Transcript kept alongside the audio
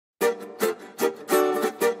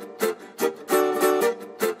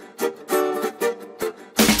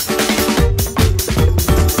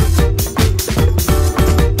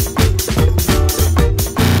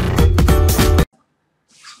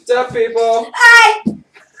up, people? Hi! Do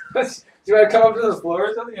you want to come up to the floor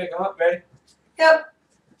or something? You want to come up, ready? Yep.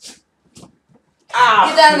 Ah!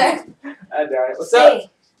 Get down there. I died. What's up?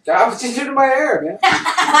 Ah, what you do to my hair, man?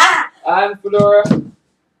 I'm Fedora.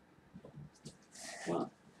 Come on.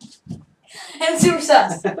 And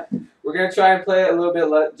Supersauce. We're going to try and play a little bit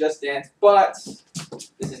of Just Dance, but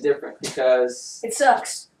this is different because... It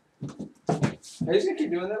sucks. Are you just going to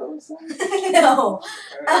keep doing that all the time? No.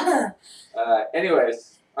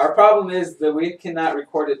 Anyways, our problem is that we cannot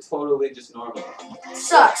record it totally just normally. It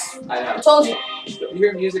sucks. I know. I told you. If you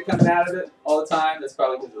hear music coming out of it all the time, that's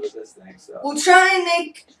probably because of this thing. So. We'll try and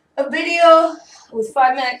make a video with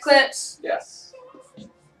 5-minute clips. Yes.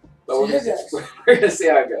 But we're going to see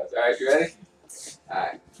how it goes. Alright, you ready?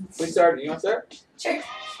 Alright. We started. You want to start? Sure.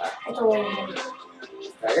 Alright.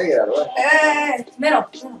 I gotta get out of the way. Middle.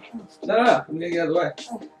 No. I'm going to get out of the way.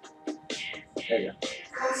 There you go.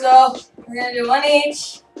 So, we're going to do one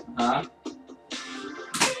each. Uh-huh.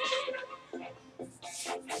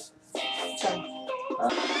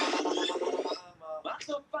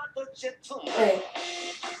 Wait.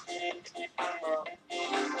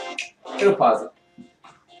 It'll pause it.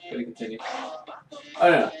 Gonna continue. Oh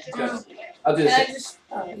no, it's good. I'll do the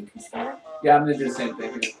same. You can start? Yeah, I'm gonna do the same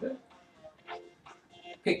thing.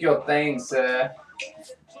 Pick your thing, sir.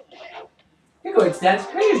 You're going to dance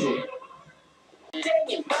crazy.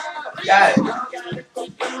 Got it.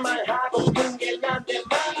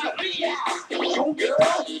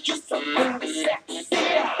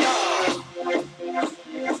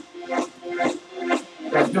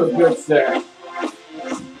 That's doing good, sir.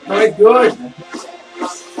 Very good.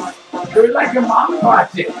 Do it like your mom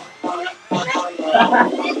taught you.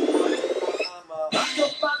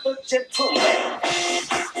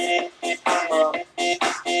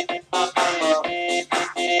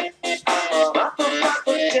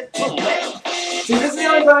 See, this is the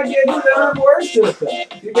only time I get to learn words to it, though.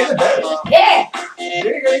 You're getting better. Yeah!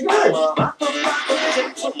 You're getting good.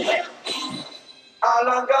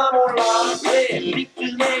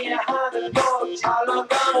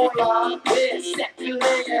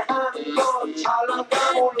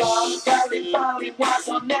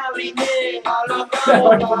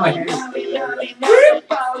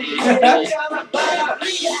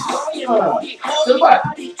 To the butt.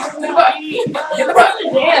 Get the butt.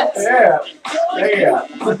 Yeah. Yeah. There you go.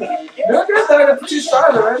 Doing good though. That's 2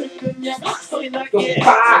 stars already. Go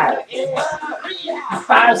 5.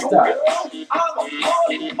 5 stars.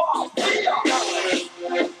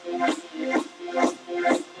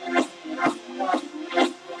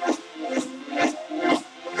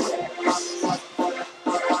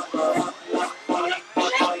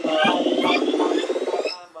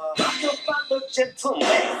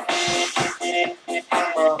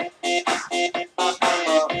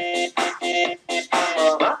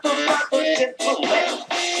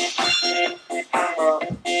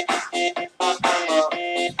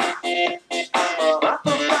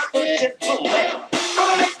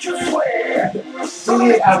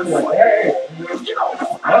 Out of the way.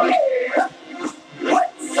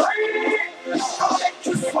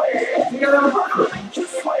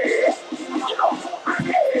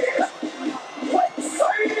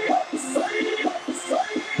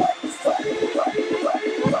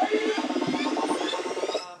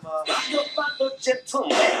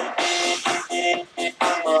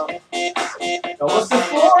 Almost to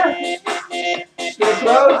 4.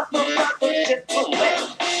 Get close.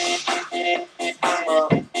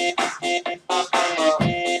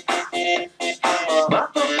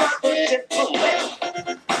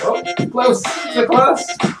 Close. So close.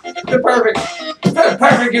 The perfect. The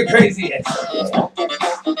perfect. You crazy.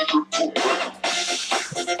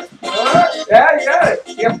 Yeah, you got it.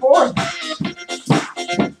 You got 4.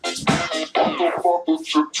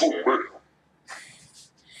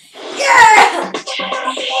 Yeah!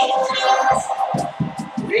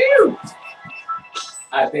 Whew.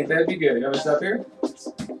 I think that'd be good. You want me to stop here?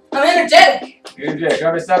 I'm energetic. You're energetic. You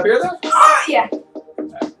want me to stop here though? Oh, yeah.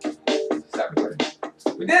 Stop recording.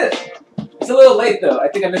 We did it. It's a little late though. I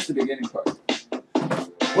think I missed the beginning part.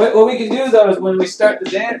 What we can do though is when we start the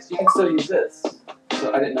dance, you can still use this.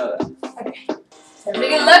 So I didn't know that. Okay. Time to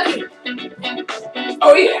get lucky.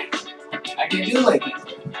 Oh yeah. I can do like this.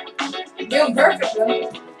 You're doing perfect, bro.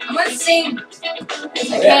 I'm gonna sing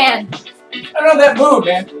if I can. I don't know that move,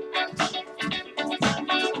 man.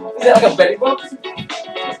 Is that like a Betty Boop?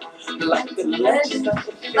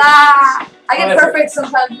 La. I get perfect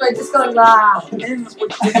sometimes by just going la.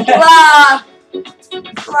 La.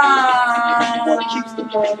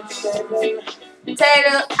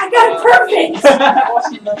 Potato. I got it perfect.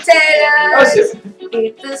 Potato.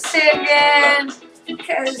 Keep the singing.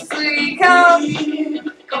 'Cause we come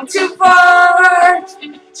too far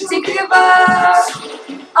to give up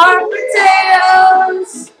our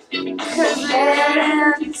potatoes. 'Cause it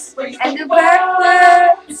ends and the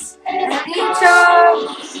backwards and each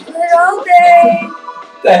other all day.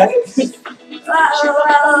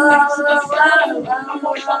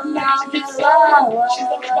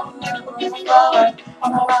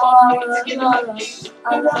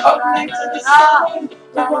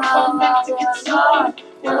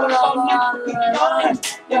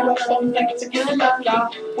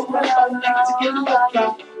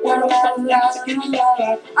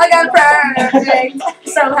 I got perfect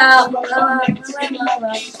somehow.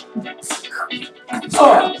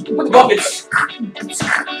 Oh, with the buckets.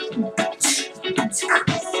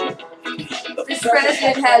 This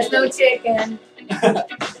president has no chicken.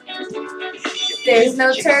 There's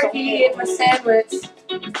no turkey in my sandwich.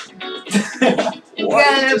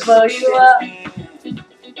 Gonna blow you up.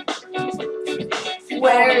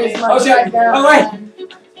 Where is my shotgun? Oh, wait.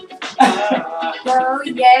 Oh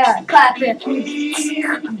yeah, clapping. Oh,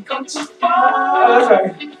 that's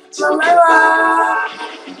right. La la la,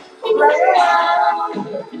 la la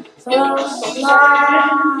la.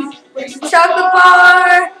 Chocolate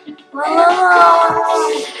bar, la la la.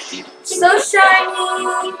 So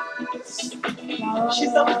shiny.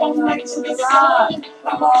 She's up all night to the sun.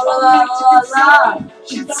 I'm up all night.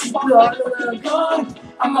 She's up all night to the gun.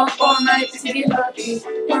 I'm up all night to get lucky.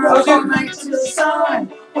 We're up all night to the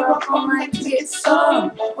sun. We're up all night to get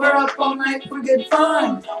some. We're up all night for good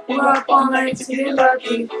fun. We're up all night to get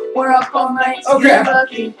lucky. We're up all night to get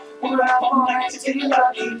lucky. We're up all night to get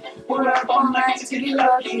lucky. We're up all night to get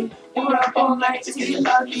lucky. We're up all night to get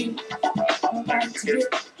lucky.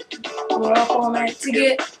 We're up all night to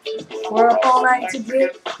get. We're up all night to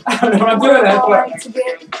get. I don't know what I'm doing that for.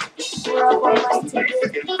 We're up all night to get.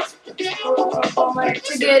 We're up all night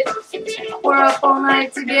to get. We're up all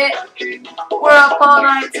night to get. We're up all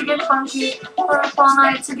night to get funky. We're up all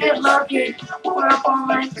night to get lucky. We're up all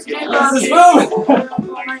night to get lucky. This is moving. We're up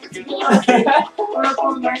all night to get lucky. We're up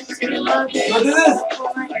all night to get lucky. What is this? We're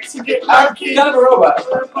up all night to get I'm lucky. kind of a robot.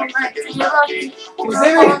 We're up all night to get lucky. You We're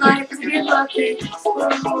see up all me? night to get lucky. We're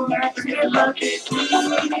up all night to get lucky. La la la,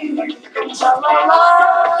 la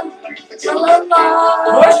la la,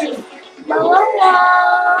 What? la la la.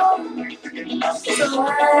 So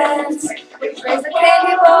let's raise the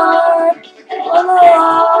candy bar. La la la,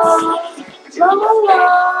 la la la.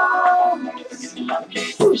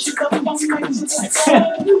 She's up all night to the sun.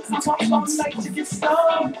 I'm up all night to get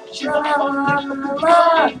some. She's La up la all la night la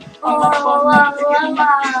la, la la la la la,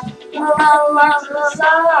 la la la la la, la la la la la, la la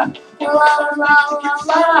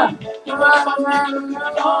la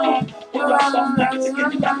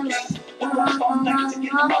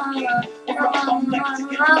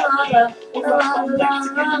la la.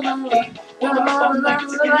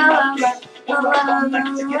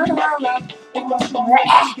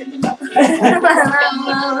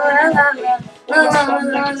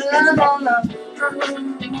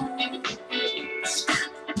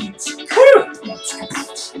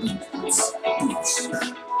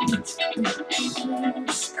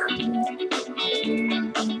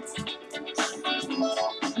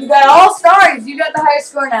 You got all stars. You got the highest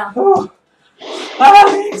score now.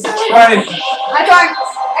 Right. I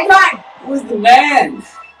tried. Who's the man?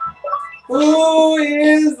 Who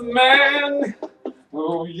is the man?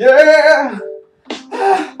 Oh yeah.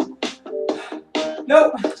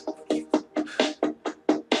 Nope.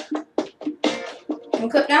 Can we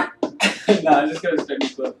clip now? No, I'm just gonna straight to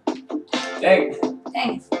clip. Dang.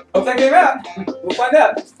 Thanks. Hope that came out. We'll find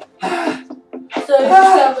out. So this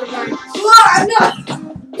sounds like no.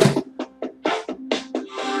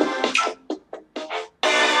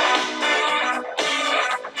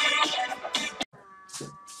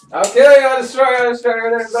 Okay, I'll destroy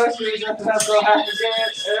everything. Bless you. You have to have to hack again.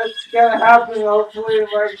 It's gonna happen. Hopefully,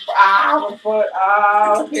 like my foot.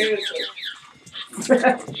 Okay.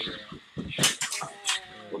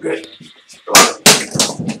 We're good.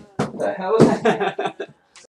 What the hell is that?